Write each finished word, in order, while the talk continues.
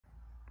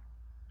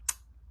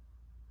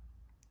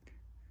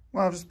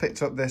Well, I've just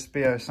picked up this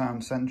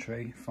Beosound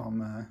Century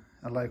from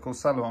a local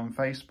seller on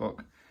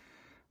Facebook,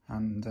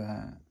 and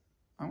I'm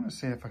going to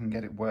see if I can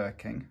get it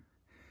working.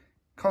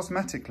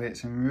 Cosmetically,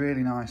 it's in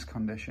really nice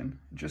condition.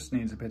 It just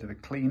needs a bit of a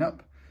clean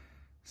up.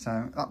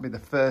 So that'll be the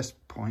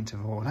first point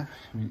of order.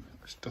 I mean,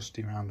 it's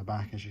dusty around the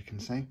back, as you can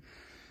see.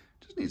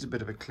 Just needs a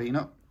bit of a clean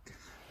up.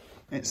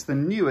 It's the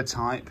newer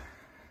type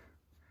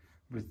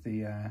with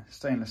the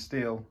stainless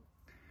steel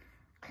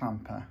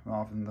clamper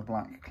rather than the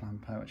black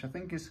clamper, which I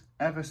think is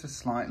ever so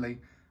slightly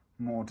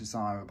more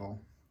desirable.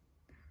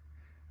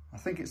 I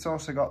think it's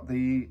also got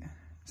the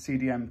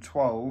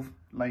CDM12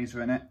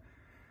 laser in it,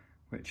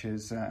 which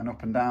is an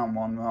up and down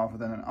one rather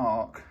than an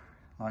arc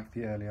like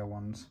the earlier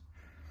ones.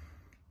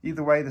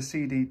 Either way, the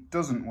CD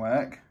doesn't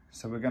work,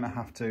 so we're going to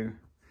have to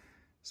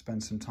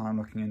spend some time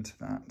looking into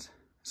that.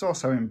 It's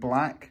also in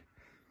black,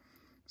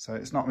 so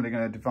it's not really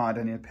going to divide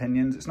any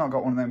opinions. It's not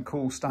got one of them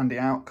cool standy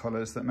out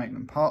colours that make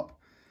them pop,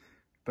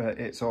 but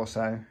it's not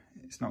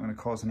going to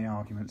cause any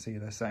arguments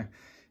either. So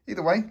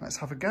either way, let's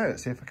have a go.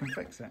 Let's see if I can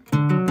fix it.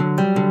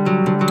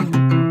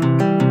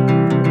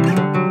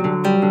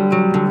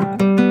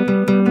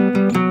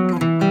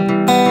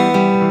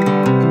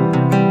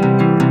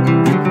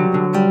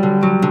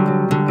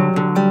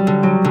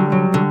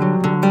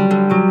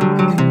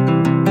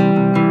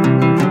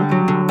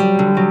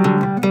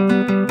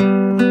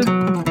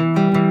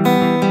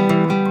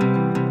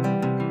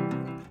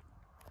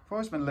 I've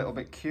always been a little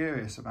bit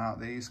curious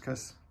about these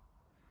because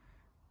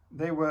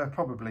they were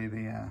probably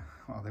the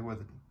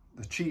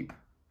cheap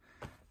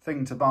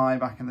thing to buy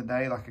back in the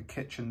day, like a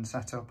kitchen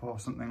setup or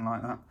something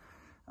like that.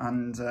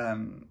 And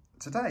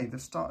today they've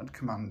started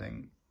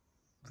commanding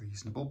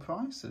reasonable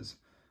prices.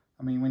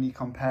 I mean, when you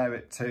compare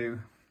it to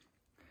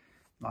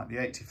like the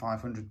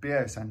 8500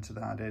 BO Centre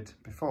that I did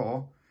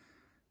before,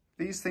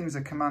 these things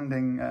are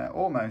commanding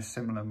almost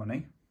similar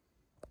money.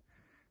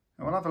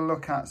 And we'll have a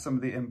look at some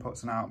of the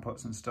inputs and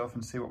outputs and stuff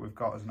and see what we've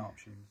got as an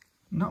option.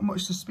 Not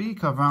much to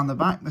speak of around the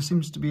back. There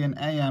seems to be an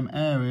AM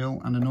aerial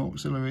and an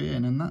auxiliary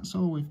in, and that's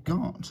all we've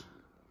got.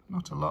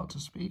 Not a lot to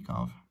speak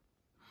of.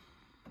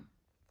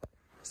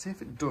 Let's see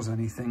if it does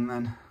anything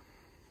then.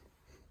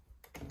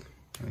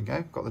 There we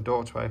go, got the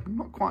door to open.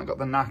 Not quite got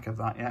the knack of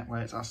that yet,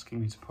 where it's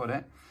asking me to put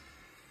it.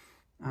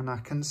 And I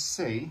can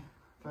see,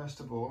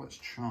 first of all, let's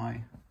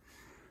try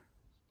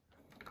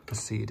the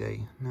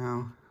CD.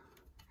 Now,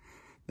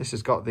 this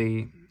has got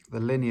the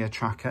linear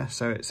tracker,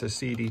 so it's a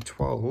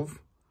CD12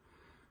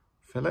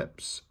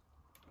 Phillips.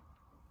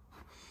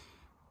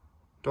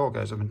 Door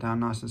goes up and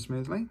down nice and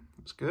smoothly,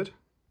 that's good.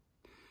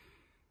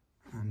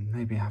 And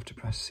maybe I have to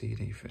press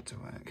CD for it to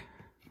work.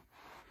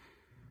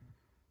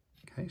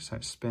 Okay, so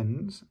it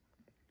spins,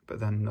 but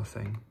then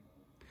nothing.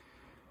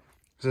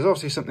 So there's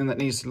obviously something that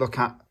needs to look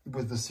at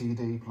with the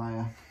CD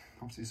player.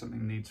 Obviously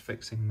something needs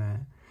fixing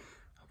there.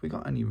 Have we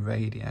got any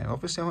radio?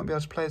 Obviously I won't be able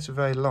to play it for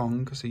very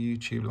long because of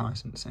YouTube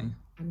licensing.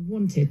 And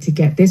wanted to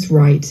get this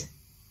right.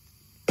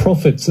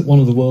 Profits at one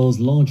of the world's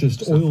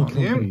largest oil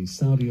companies,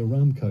 Saudi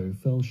Aramco,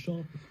 fell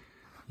sharp.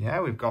 Yeah,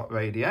 we've got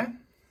radio.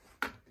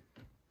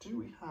 Do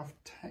we have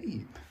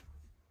tape?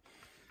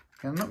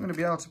 Okay, I'm not going to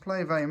be able to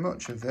play very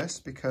much of this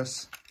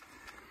because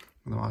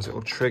otherwise it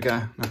will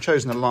trigger. I've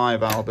chosen a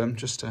live album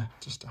just to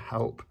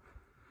help.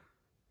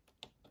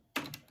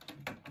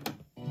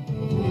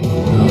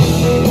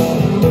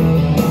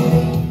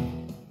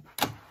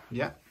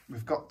 Yeah,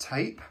 we've got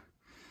tape.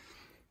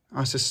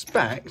 I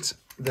suspect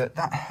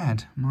that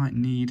head might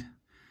need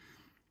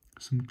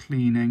some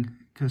cleaning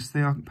because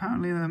they are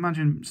apparently,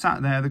 imagine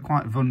sat there, they're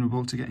quite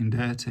vulnerable to getting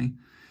dirty.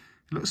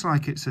 It looks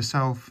like it's a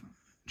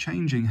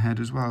self-changing head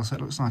as well, so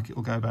it looks like it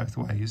will go both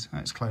ways.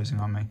 It's closing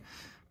on me.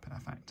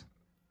 Perfect.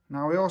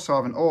 Now we also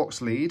have an aux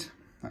lead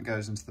that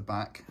goes into the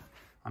back,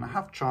 and I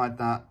have tried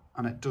that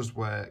and it does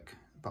work,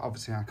 but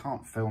obviously I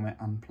can't film it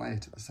and play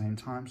it at the same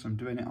time, so I'm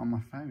doing it on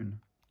my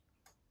phone.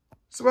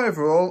 So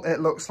overall, it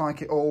looks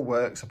like it all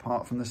works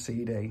apart from the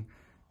CD.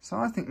 So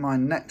I think my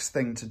next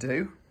thing to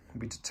do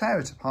will be to tear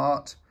it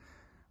apart.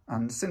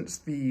 And since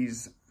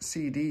these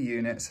CD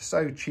units are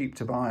so cheap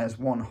to buy as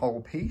one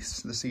whole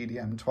piece, the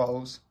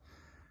CDM12s,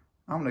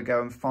 I'm going to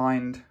go and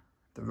find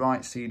the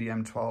right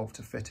CDM12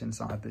 to fit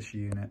inside this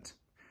unit.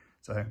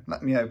 So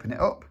let me open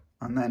it up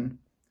and then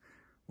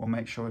we'll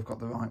make sure we've got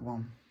the right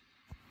one.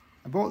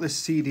 I bought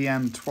this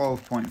CDM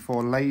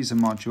 12.4 laser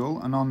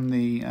module, and on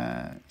the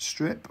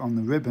strip, on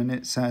the ribbon,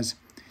 it says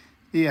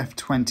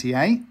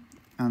EF20A,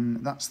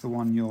 and that's the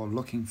one you're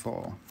looking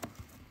for.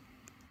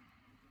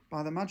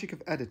 By the magic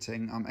of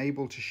editing, I'm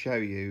able to show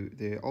you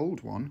the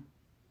old one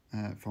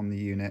from the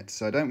unit,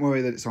 so don't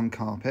worry that it's on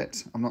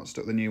carpet. I've not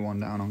stuck the new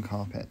one down on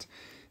carpet.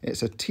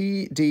 It's a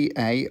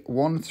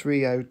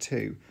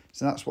TDA1302,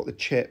 so that's what the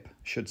chip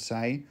should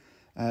say.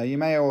 You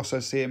may also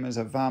see him as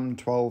a VAM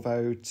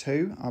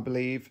 1202, I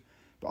believe,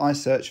 but I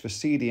searched for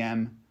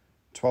CDM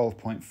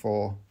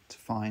 12.4 to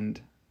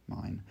find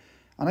mine.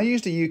 And I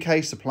used a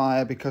UK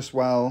supplier because,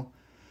 well,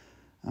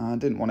 I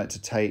didn't want it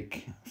to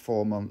take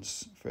 4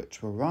 months for it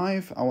to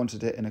arrive. I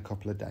wanted it in a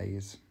couple of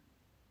days.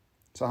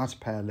 So I had to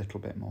pay a little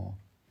bit more.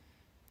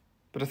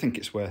 But I think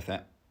it's worth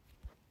it.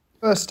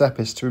 First step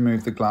is to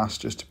remove the glass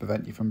just to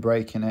prevent you from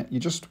breaking it. You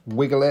just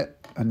wiggle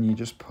it and you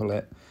just pull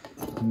it.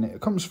 And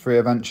it comes free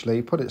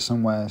eventually. Put it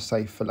somewhere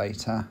safe for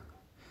later.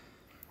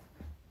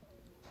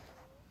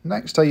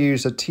 Next I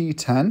use a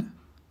T10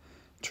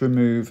 to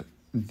remove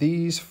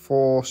these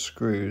 4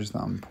 screws that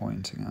I'm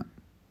pointing at.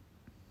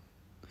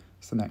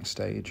 It's the next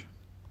stage.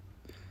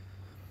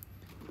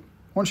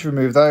 Once you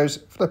remove those,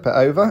 flip it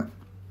over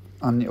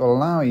and it will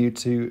allow you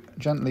to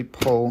gently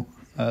pull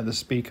the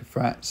speaker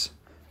frets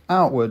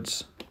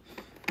outwards.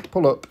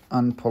 Pull up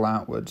and pull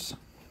outwards.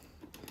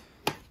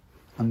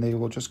 And they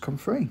will just come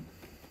free.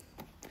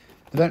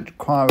 They don't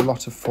require a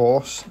lot of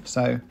force,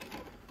 so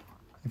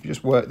if you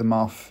just work them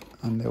off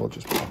and they will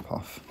just pop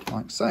off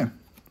like so.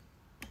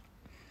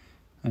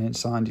 And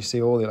inside you see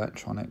all the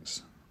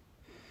electronics.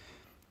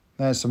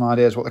 There's some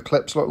ideas what the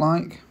clips look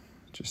like,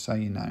 just so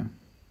you know.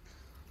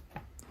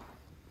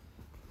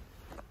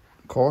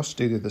 Of course,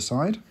 do the other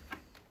side.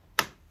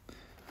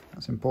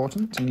 That's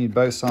important. You need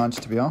both sides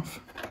to be off.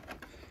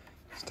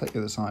 Let's take the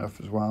other side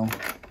off as well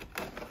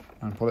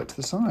and pull it to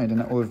the side, and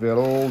it will reveal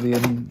all the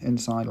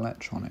inside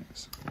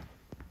electronics.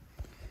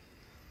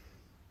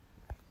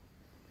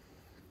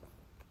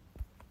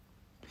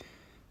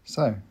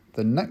 So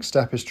the next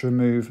step is to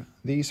remove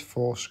these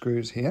 4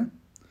 screws here,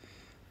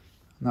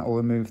 and that will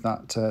remove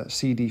that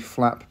CD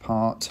flap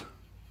part.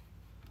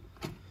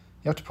 You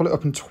have to pull it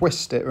up and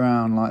twist it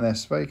around like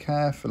this very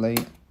carefully,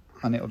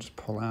 and it'll just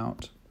pull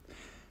out.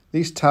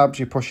 These tabs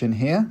you push in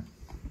here,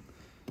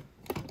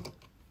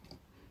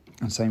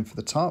 and same for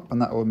the top,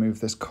 and that will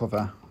remove this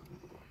cover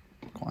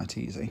quite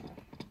easy.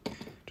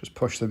 Just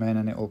push them in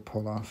and it will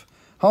pull off.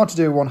 Hard to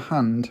do with one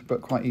hand,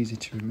 but quite easy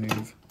to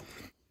remove.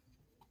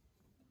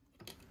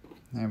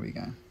 There we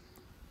go.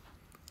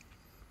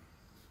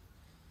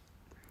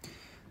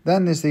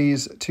 Then there's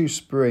these 2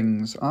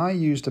 springs. I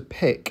used a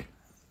pick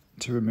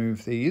to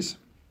remove these,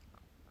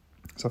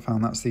 so I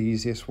found that's the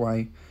easiest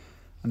way,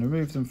 and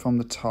remove them from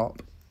the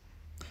top.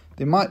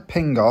 They might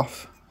ping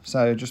off,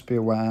 so just be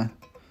aware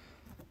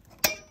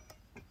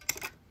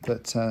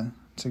that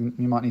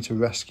you might need to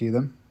rescue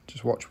them.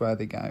 Just watch where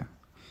they go.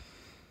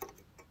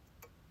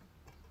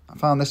 I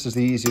found this is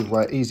the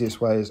easiest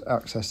way is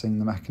accessing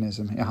the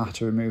mechanism. You have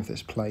to remove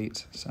this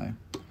plate, so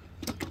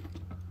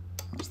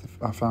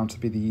I found to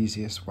be the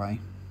easiest way.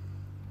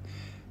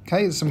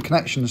 Okay, there's some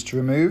connections to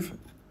remove.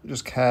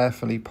 Just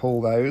carefully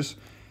pull those.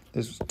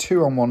 There's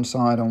 2 on one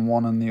side and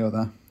 1 on the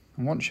other.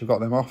 And once you've got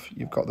them off,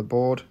 you've got the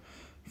board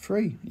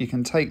free. You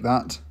can take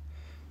that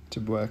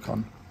to work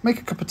on. Make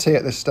a cup of tea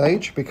at this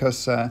stage,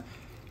 because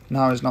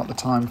now is not the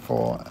time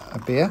for a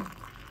beer,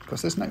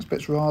 because this next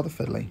bit's rather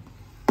fiddly.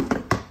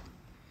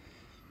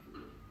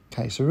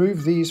 Okay, so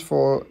remove these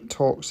 4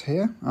 Torx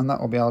here, and that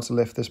will be able to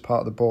lift this part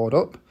of the board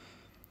up.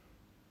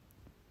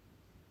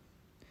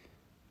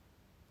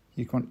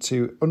 You want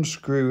to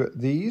unscrew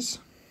these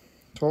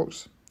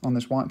Torx on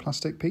this white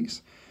plastic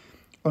piece.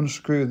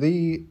 Unscrew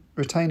the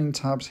retaining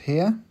tabs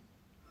here.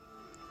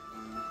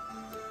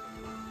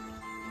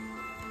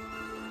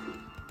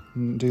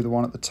 And do the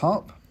one at the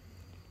top.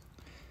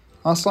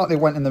 I slightly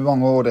went in the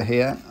wrong order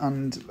here,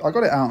 and I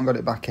got it out and got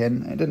it back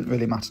in. It didn't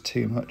really matter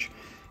too much.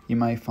 You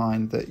may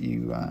find that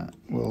you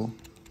will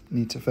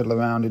need to fiddle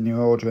around in your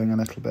ordering a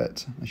little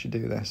bit as you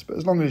do this, but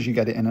as long as you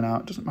get it in and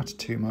out, it doesn't matter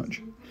too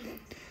much.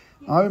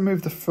 I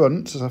removed the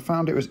front as I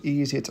found it was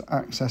easier to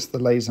access the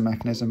laser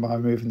mechanism by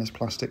removing this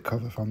plastic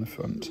cover from the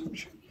front,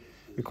 which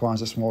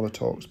requires a smaller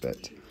Torx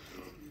bit.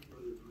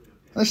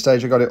 At this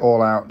stage I got it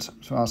all out,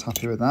 so I was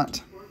happy with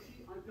that,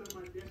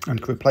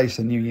 and could replace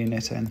the new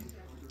unit in.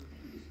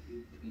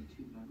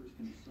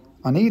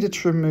 I needed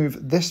to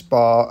remove this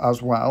bar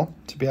as well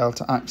to be able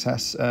to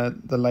access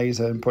the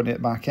laser and put it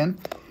back in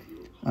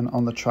and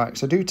on the track.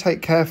 So do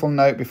take careful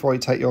note before you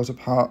take yours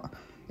apart.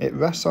 It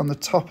rests on the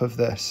top of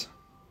this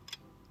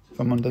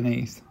from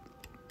underneath.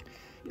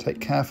 Take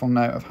careful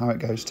note of how it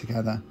goes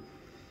together.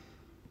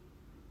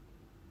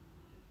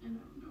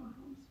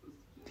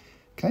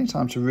 Okay,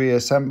 time to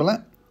reassemble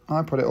it.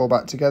 I put it all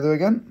back together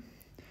again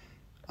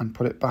and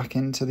put it back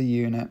into the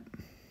unit.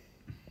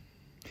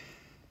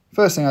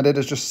 First thing I did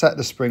is just set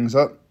the springs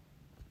up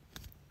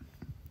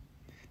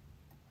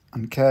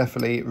and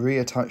carefully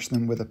reattach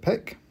them with a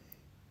pick.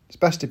 It's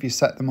best if you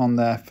set them on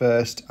there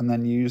first and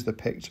then use the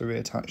pick to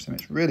reattach them.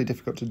 It's really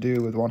difficult to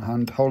do with one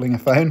hand holding a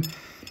phone,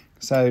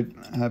 so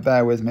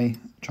bear with me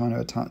trying to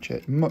attach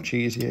it. Much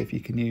easier if you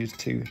can use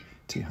two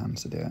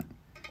hands to do it.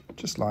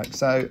 Just like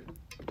so.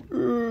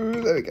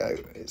 Ooh, there we go,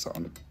 it's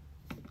on.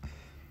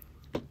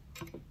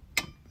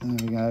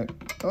 There we go.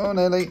 Oh,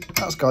 nearly,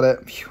 that's got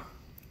it. Phew.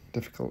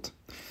 Difficult.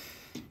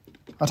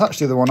 I attach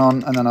the other one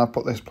on, and then I'll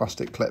put this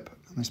plastic clip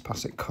and this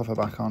plastic cover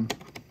back on.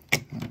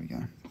 There we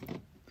go.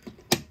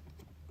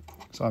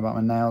 Sorry about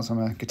my nails, I'm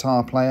a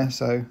guitar player,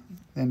 so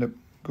they end up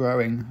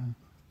growing.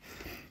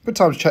 Good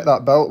time to check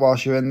that belt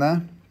whilst you're in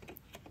there.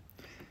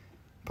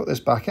 Put this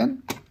back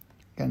in.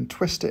 Again,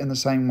 twist it in the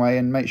same way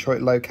and make sure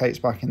it locates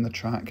back in the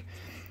track.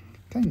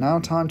 Okay, now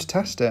time to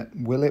test it.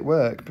 Will it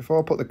work? Before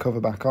I put the cover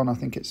back on, I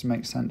think it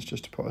makes sense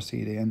just to put a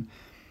CD in.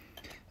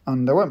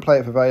 And I won't play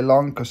it for very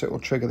long because it will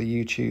trigger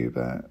the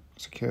YouTube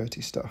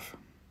security stuff.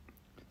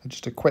 So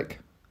just a quick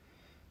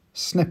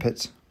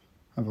snippet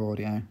of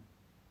audio.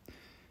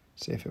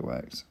 See if it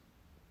works.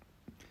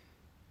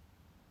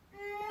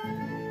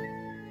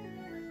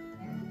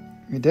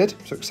 You did.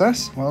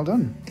 Success. Well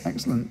done.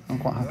 Excellent. I'm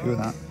quite happy with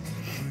that.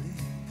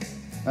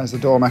 There's the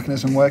door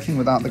mechanism working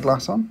without the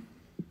glass on.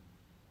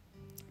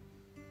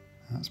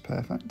 That's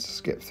perfect.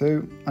 Skip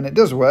through. And it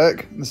does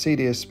work. The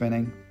CD is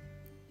spinning.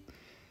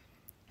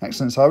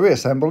 Excellent. So I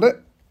reassembled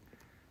it.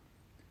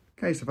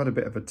 Okay, so I've had a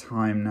bit of a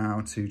time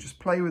now to just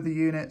play with the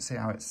unit, see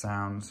how it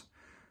sounds,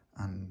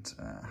 and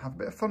have a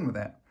bit of fun with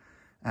it.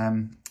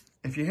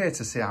 If you're here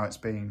to see how it's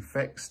being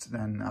fixed,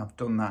 then I've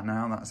done that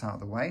now. That's out of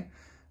the way.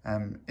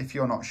 If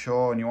you're not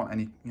sure and you want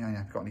any,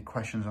 you've got any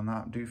questions on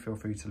that, do feel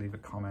free to leave a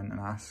comment and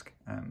ask.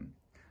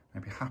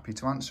 I'd be happy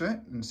to answer it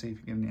and see if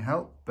you can give me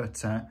help. But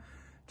to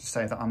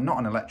say that I'm not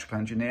an electrical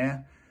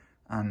engineer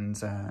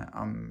and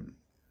I'm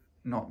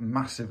not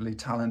massively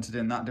talented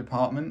in that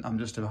department. I'm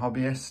just a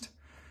hobbyist,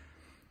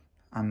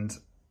 and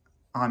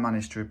I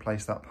managed to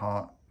replace that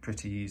part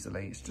pretty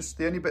easily. It's just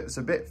the only bit that's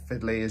a bit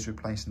fiddly is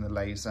replacing the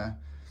laser.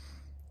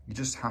 You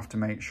just have to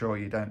make sure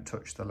you don't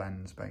touch the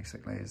lens,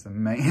 basically, is the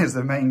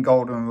main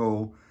golden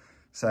rule.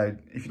 So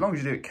as long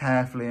as you do it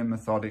carefully and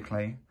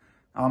methodically,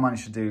 I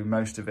managed to do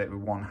most of it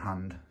with one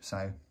hand.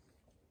 So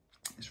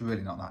it's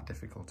really not that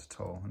difficult at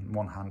all. And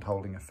one hand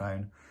holding a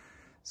phone.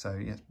 So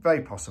yeah, it's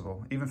very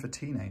possible, even for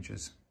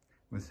teenagers.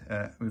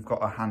 We've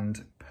got a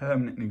hand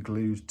permanently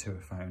glued to a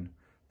phone.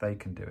 They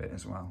can do it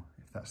as well,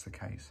 if that's the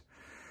case.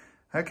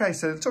 Okay,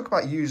 so talk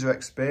about user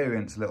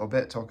experience a little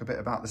bit, talk a bit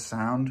about the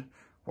sound,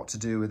 what to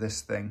do with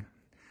this thing.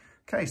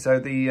 Okay, so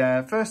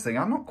the first thing,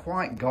 I've not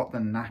quite got the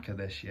knack of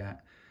this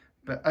yet,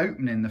 but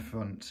opening the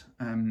front,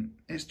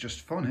 it's just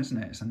fun, isn't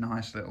it? It's a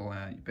nice little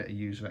bit of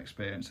user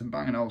experience, and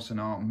Bang & Olufsen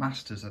are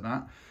masters at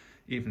that,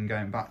 even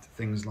going back to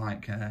things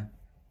like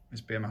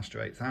this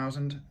Beomaster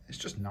 8000. It's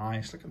just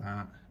nice, look at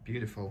that,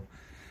 beautiful.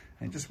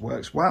 And it just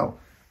works well.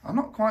 I've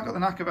not quite got the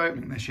knack of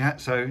opening this yet,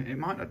 so it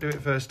might not do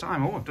it first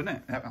time. Oh, I've done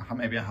it.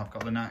 Maybe I have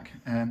got the knack.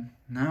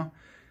 No,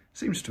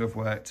 seems to have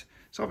worked.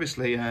 So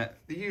obviously the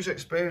user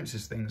experience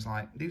is things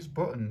like these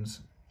buttons.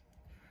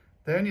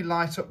 They only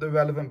light up the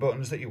relevant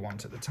buttons that you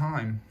want at the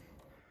time.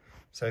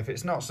 So if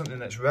it's not something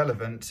that's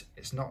relevant,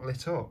 it's not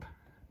lit up.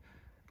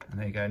 And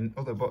there you go,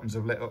 other buttons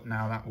have lit up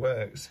now, that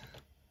works.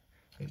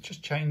 It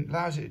just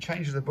allows you to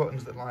change the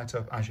buttons that light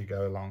up as you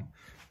go along,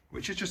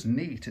 which is just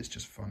neat. It's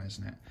just fun,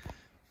 isn't it?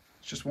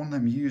 It's just one of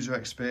them user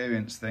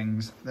experience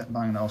things that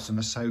Bang & Olufsen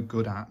are so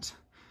good at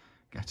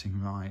getting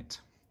right.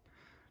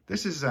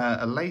 This is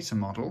a later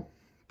model,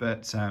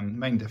 but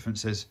main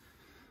difference is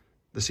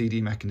the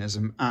CD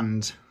mechanism,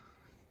 and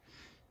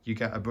you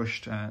get a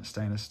brushed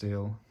stainless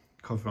steel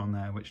cover on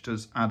there, which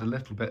does add a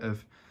little bit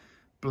of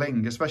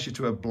bling, especially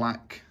to a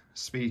black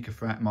speaker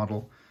fret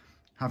model.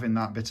 Having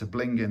that bit of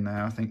bling in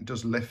there, I think,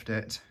 does lift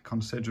it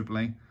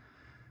considerably.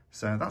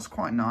 So that's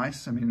quite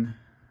nice. I mean,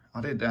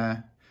 I did,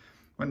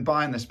 when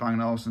buying this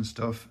Bang & Olufsen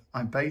stuff,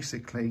 I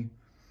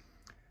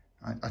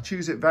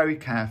choose it very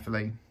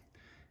carefully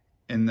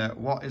in that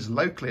what is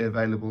locally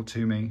available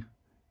to me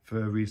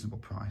for a reasonable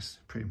price,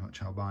 pretty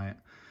much I'll buy it.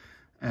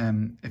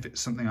 If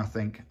it's something I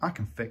think I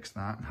can fix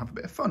that and have a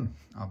bit of fun,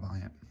 I'll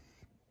buy it.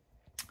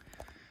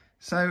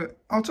 So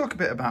I'll talk a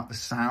bit about the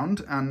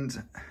sound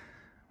and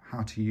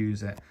how to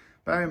use it.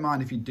 Bear in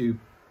mind, if you do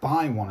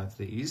buy one of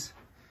these,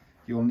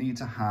 you'll need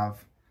to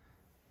have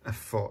a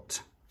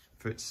foot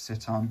for it to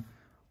sit on,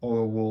 or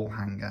a wall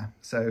hanger.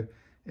 So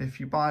if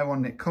you buy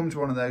one, it comes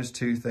with one of those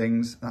two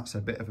things. That's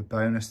a bit of a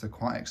bonus. They're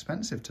quite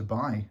expensive to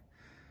buy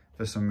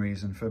for some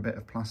reason, for a bit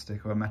of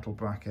plastic or a metal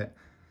bracket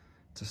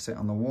to sit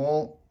on the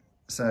wall.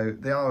 So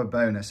they are a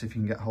bonus if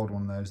you can get hold of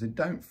one of those. They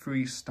don't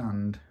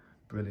freestand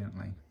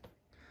brilliantly.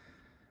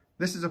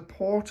 This is a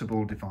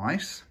portable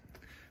device,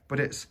 but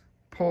it's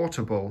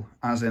portable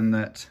as in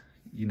that,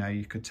 you know,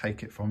 you could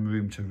take it from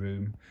room to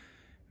room.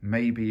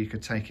 Maybe you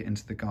could take it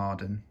into the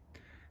garden.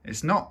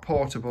 It's not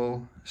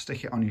portable,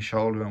 stick it on your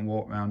shoulder and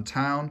walk around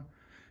town.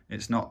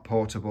 It's not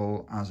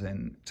portable as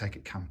in take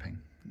it camping.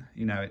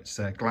 You know, it's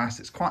glass,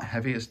 it's quite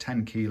heavy, it's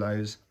 10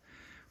 kilos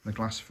with a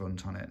glass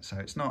front on it. So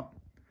it's not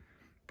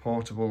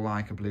portable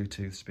like a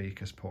Bluetooth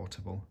speaker's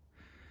portable.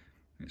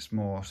 It's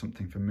more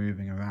something for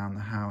moving around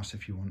the house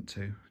if you want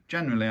to.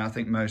 Generally, I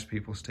think most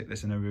people stick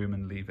this in a room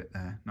and leave it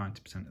there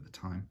 90% of the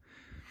time.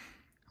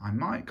 I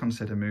might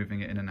consider moving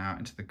it in and out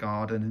into the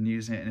garden and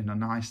using it in a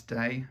nice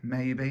day,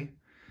 maybe,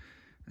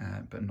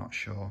 but not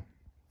sure.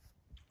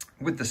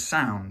 With the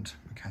sound,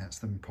 okay, that's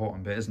the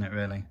important bit, isn't it,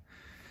 really?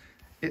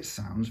 It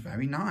sounds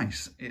very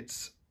nice.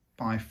 It's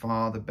by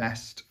far the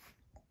best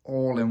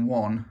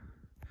all-in-one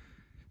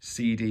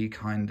CD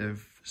kind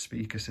of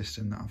speaker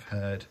system that I've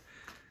heard.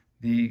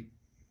 The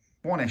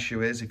one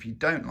issue is if you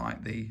don't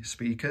like the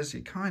speakers,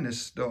 you're kind of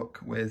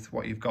stuck with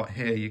what you've got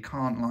here. You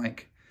can't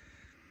like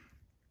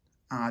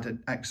add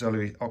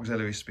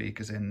auxiliary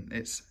speakers in.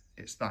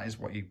 That is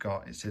what you've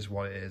got. It is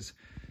what it is.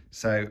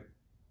 So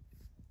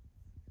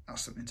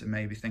that's something to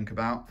maybe think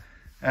about.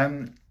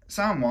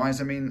 sound-wise,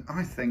 I mean,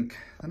 I think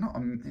they're not.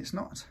 It's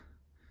not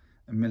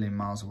a million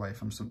miles away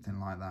from something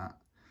like that.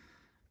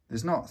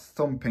 There's not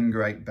thumping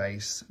great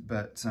bass,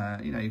 but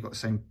you know, you've got the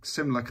same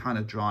similar kind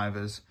of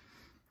drivers.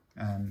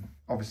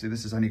 Obviously,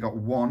 this has only got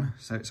one,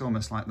 so it's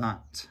almost like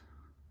that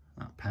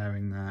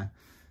pairing there.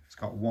 It's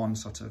got one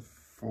sort of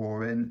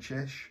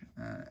 4-inch-ish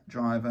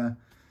driver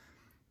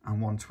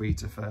and one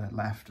tweeter for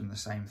left, and the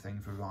same thing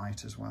for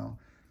right as well.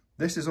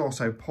 This is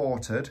also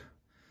ported,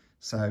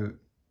 so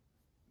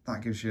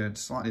that gives you a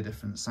slightly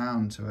different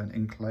sound to an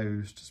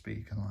enclosed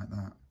speaker like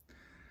that.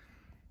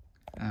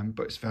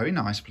 But it's very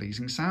nice,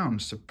 pleasing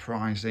sound.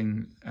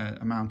 Surprising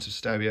amount of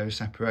stereo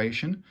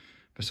separation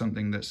for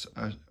something that's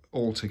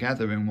all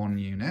together in one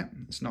unit.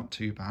 It's not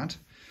too bad.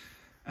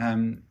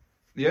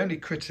 The only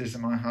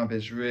criticism I have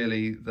is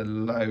really the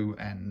low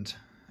end.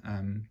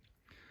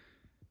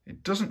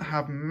 It doesn't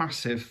have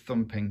massive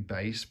thumping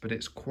bass, but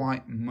it's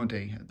quite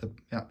muddy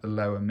at the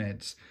lower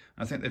mids.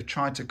 I think they've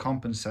tried to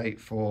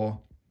compensate for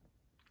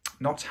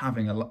not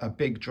having a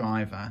big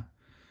driver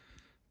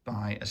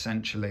by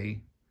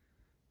essentially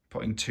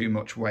putting too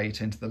much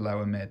weight into the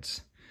lower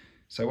mids.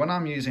 So when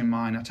I'm using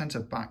mine, I tend to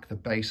back the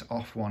bass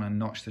off one and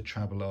notch the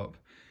treble up.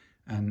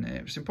 And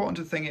it's important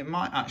to think it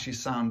might actually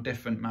sound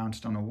different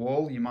mounted on a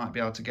wall. You might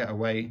be able to get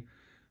away,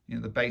 you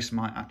know, the bass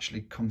might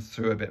actually come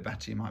through a bit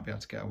better. You might be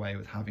able to get away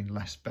with having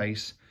less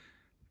bass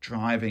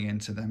driving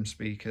into them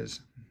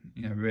speakers,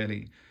 you know,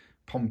 really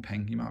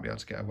pumping. You might be able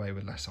to get away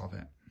with less of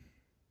it.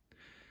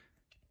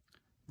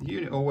 The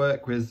unit will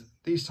work with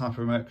these type of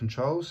remote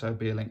controls, so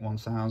Beolink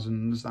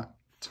 1000s, that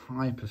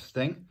type of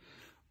thing,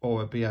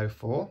 or a B&O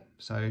Ep.04.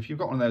 So if you've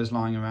got one of those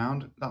lying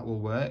around, that will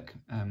work.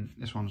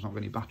 This one's not got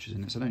any batteries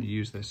in it, so I don't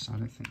use this. I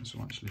don't think this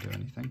will actually do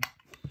anything.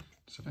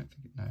 So I don't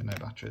think, no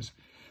batteries.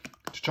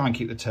 To try and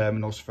keep the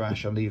terminals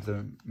fresh, I leave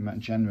them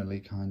generally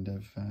kind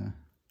of,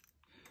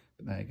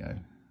 but there you go.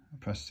 I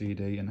press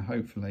CD and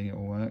hopefully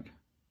it'll work.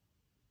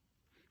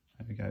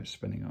 There we go, it's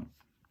spinning up.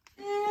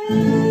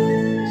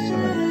 So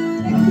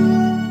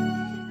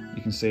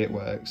you can see it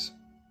works.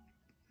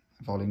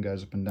 Volume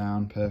goes up and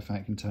down, perfect.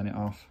 You can turn it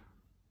off,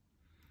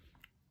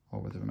 or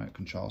with the remote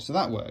control. So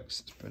that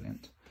works, it's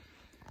brilliant.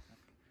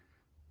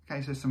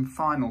 Okay, so some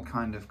final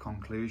kind of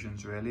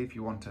conclusions really. If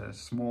you want a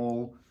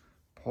small,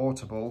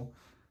 portable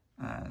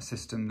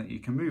system that you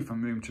can move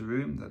from room to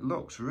room that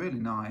looks really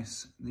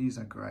nice, these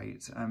are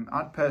great.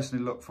 I'd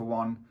personally look for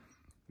one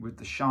with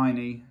the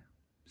shiny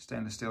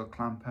stainless steel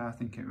clamper. I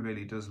think it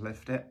really does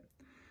lift it.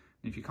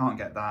 And if you can't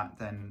get that,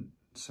 then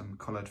some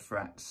coloured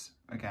frets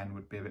again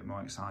would be a bit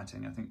more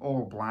exciting. I think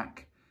all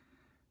black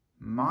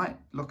might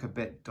look a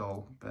bit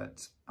dull,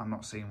 but I'm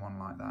not seeing one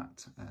like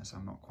that, so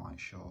I'm not quite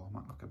sure.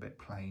 Might look a bit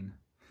plain.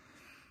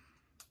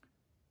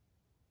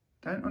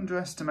 Don't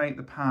underestimate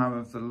the power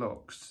of the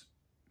Lux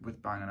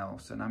with Bang &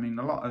 Olufsen. I mean,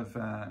 a lot of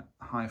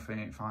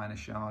Hi-Fi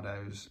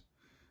aficionados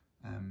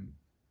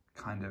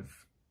kind of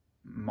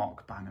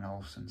mock Bang &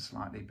 Olufsen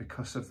slightly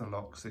because of the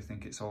Lux. They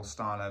think it's all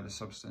style over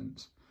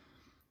substance.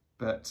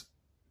 But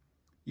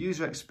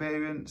user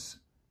experience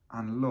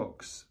and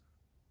looks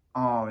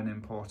are an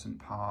important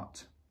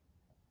part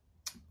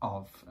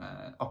of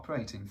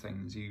operating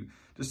things.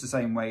 Just the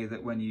same way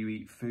that when you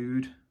eat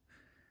food,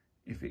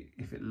 if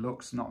it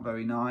looks not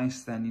very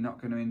nice, then you're not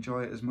going to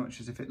enjoy it as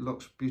much as if it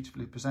looks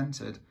beautifully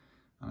presented.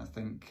 And I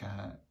think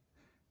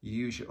you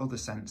use your other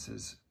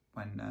senses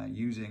when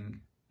using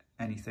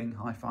anything,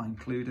 hi-fi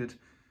included,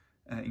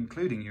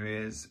 including your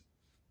ears.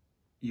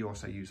 You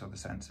also use other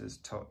senses,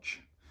 touch,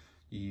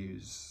 you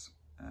use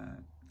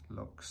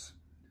looks.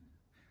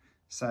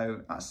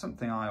 So that's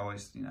something I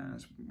always, you know,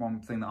 it's one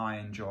thing that I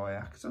enjoy.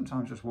 I could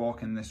sometimes just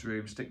walk in this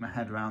room, stick my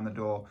head around the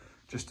door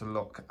just to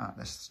look at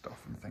this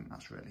stuff and think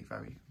that's really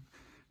very,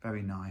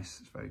 very nice.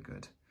 It's very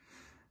good.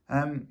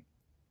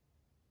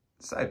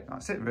 So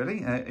that's it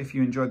really. If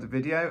you enjoyed the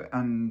video,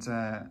 and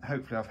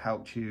hopefully I've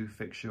helped you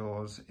fix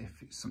yours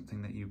if it's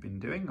something that you've been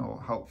doing,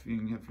 or hopefully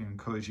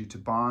encourage you to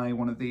buy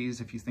one of these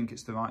if you think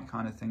it's the right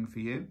kind of thing for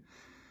you.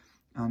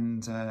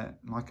 And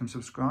like and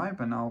subscribe,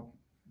 and I'll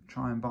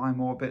try and buy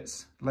more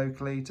bits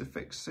locally to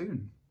fix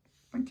soon.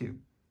 Thank you.